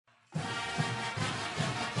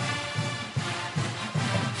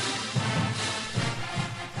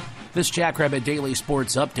This Jackrabbit Daily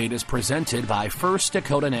Sports Update is presented by First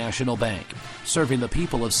Dakota National Bank, serving the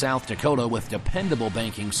people of South Dakota with dependable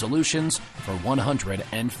banking solutions for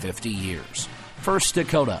 150 years. First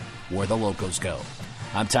Dakota, where the locals go.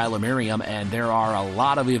 I'm Tyler Merriam, and there are a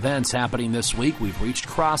lot of events happening this week. We've reached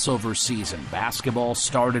crossover season. Basketball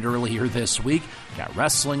started earlier this week. Got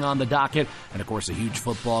wrestling on the docket, and of course a huge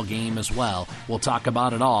football game as well. We'll talk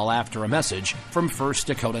about it all after a message from First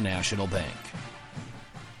Dakota National Bank.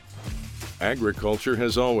 Agriculture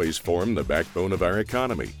has always formed the backbone of our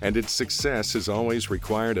economy, and its success has always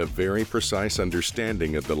required a very precise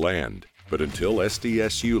understanding of the land. But until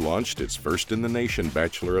SDSU launched its first-in-the-nation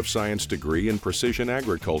Bachelor of Science degree in precision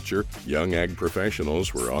agriculture, young ag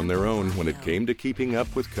professionals were on their own when it came to keeping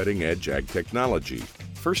up with cutting-edge ag technology.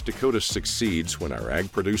 First Dakota succeeds when our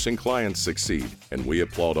ag-producing clients succeed, and we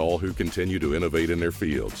applaud all who continue to innovate in their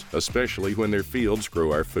fields, especially when their fields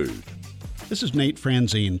grow our food. This is Nate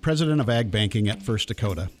Franzine, President of Ag Banking at First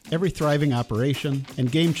Dakota. Every thriving operation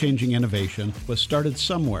and game-changing innovation was started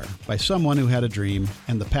somewhere by someone who had a dream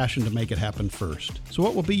and the passion to make it happen first. So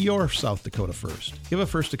what will be your South Dakota first? Give a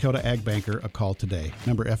First Dakota Ag Banker a call today.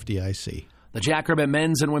 Member FDIC. The Jackrabbit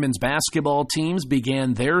men's and women's basketball teams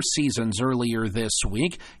began their seasons earlier this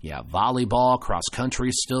week. Volleyball, cross country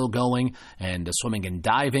still going, and swimming and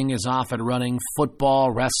diving is off and running,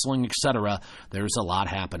 football, wrestling, etc. There's a lot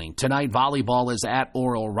happening. Tonight, volleyball is at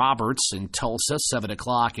Oral Roberts in Tulsa. 7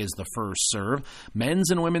 o'clock is the first serve.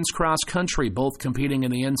 Men's and women's cross country both competing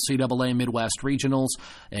in the NCAA Midwest Regionals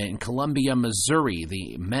in Columbia, Missouri.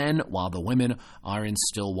 The men, while the women are in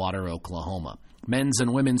Stillwater, Oklahoma. Men's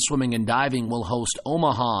and women's swimming and diving will host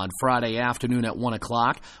Omaha on Friday afternoon at 1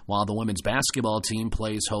 o'clock, while the women's basketball team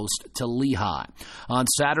plays host to Lehigh. On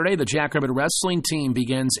Saturday, the Jackrabbit wrestling team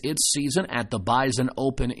begins its season at the Bison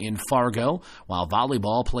Open in Fargo, while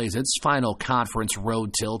volleyball plays its final conference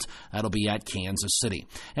road tilt. That'll be at Kansas City.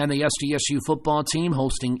 And the SDSU football team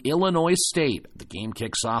hosting Illinois State. The game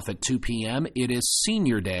kicks off at 2 p.m. It is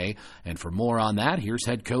Senior Day, and for more on that, here's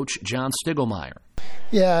head coach John Stiegelmeier.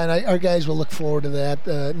 Yeah, and our guys will look forward to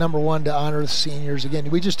that. Number one, to honor the seniors.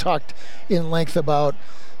 Again, we just talked in length about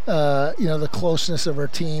the closeness of our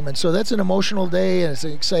team, and so that's an emotional day and it's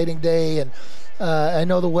an exciting day. And I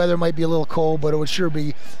know the weather might be a little cold, but it would sure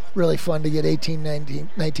be really fun to get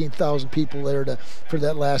 19,000 people there for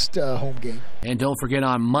that last home game. And don't forget,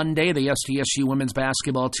 on Monday, the SDSU women's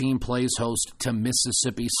basketball team plays host to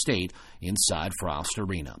Mississippi State inside Frost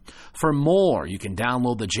Arena. For more, you can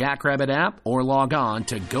download the Jackrabbit app or log on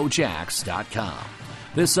to gojacks.com.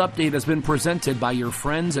 This update has been presented by your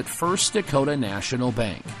friends at First Dakota National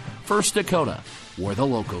Bank. First Dakota, where the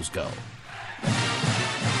locals go.